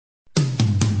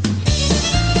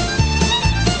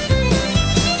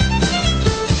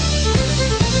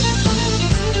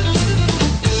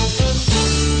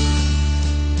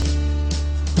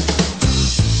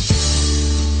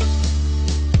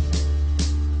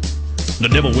The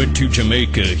devil went to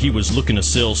Jamaica, he was looking to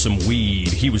sell some weed.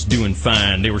 He was doing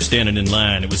fine, they were standing in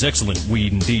line, it was excellent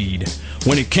weed indeed.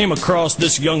 When he came across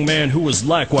this young man who was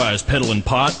likewise peddling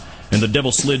pot, and the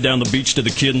devil slid down the beach to the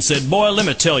kid and said, "Boy, let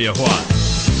me tell you what.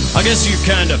 I guess you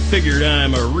kinda figured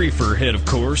I'm a reefer head, of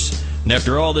course. And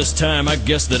after all this time, I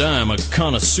guess that I'm a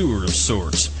connoisseur of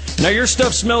sorts. Now your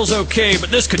stuff smells okay,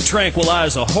 but this could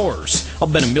tranquilize a horse. I'll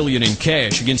bet $1 million in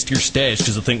cash against your stash,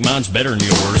 'cause I think mine's better than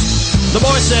yours." The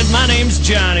boy said, "My name's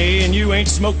Johnny, and you ain't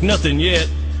smoked nothing yet.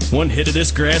 One hit of this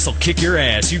grass will kick your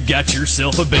ass, you got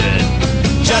yourself a bet.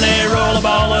 Johnny, roll a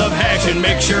ball of hash and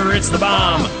make sure it's the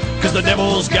bomb, 'cause the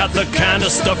devil's got the kind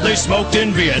of stuff they smoked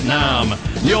in Vietnam.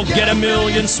 You'll get $1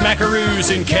 million smackaroos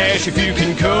in cash if you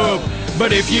can cope,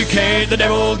 but if you can't, the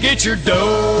devil will get your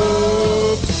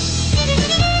dope."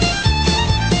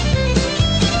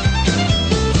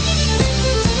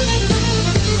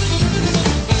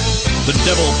 The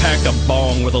devil packed a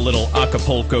bong with a little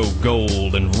Acapulco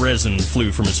gold, and resin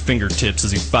flew from his fingertips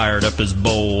as he fired up his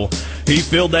bowl. He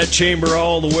filled that chamber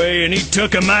all the way, and he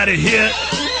took a mighty hit.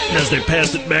 And as they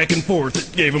passed it back and forth,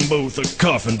 it gave them both a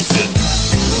coughing fit.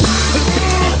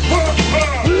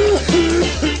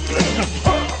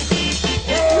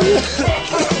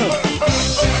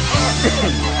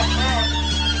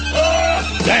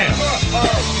 Damn!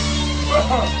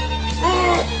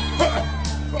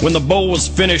 When the bowl was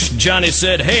finished, Johnny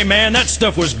said, "Hey man, that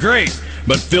stuff was great,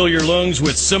 but fill your lungs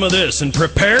with some of this and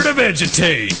prepare to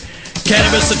vegetate.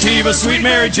 Cannabis sativa, sweet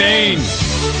Mary Jane.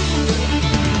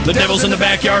 The devil's in the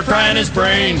backyard frying his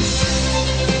brain.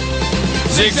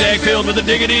 Zigzag filled with a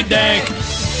diggity dank.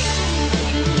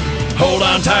 Hold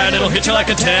on tight, it'll hit you like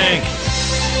a tank."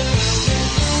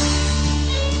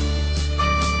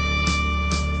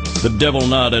 The devil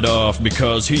nodded off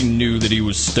because he knew that he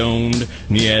was stoned,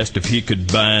 and he asked if he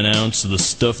could buy an ounce of the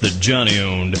stuff that Johnny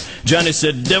owned. Johnny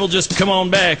said, "Devil, just come on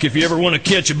back if you ever want to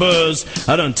catch a buzz.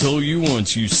 I done told you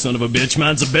once, you son of a bitch,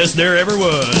 mine's the best there ever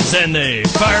was." And they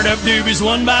fired up doobies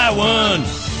one by one.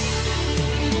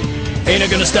 Ain't it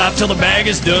gonna stop till the bag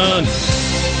is done.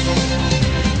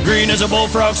 Green as a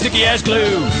bullfrog, sticky as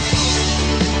glue.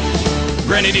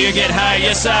 Granny, do you get high?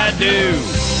 Yes, I do.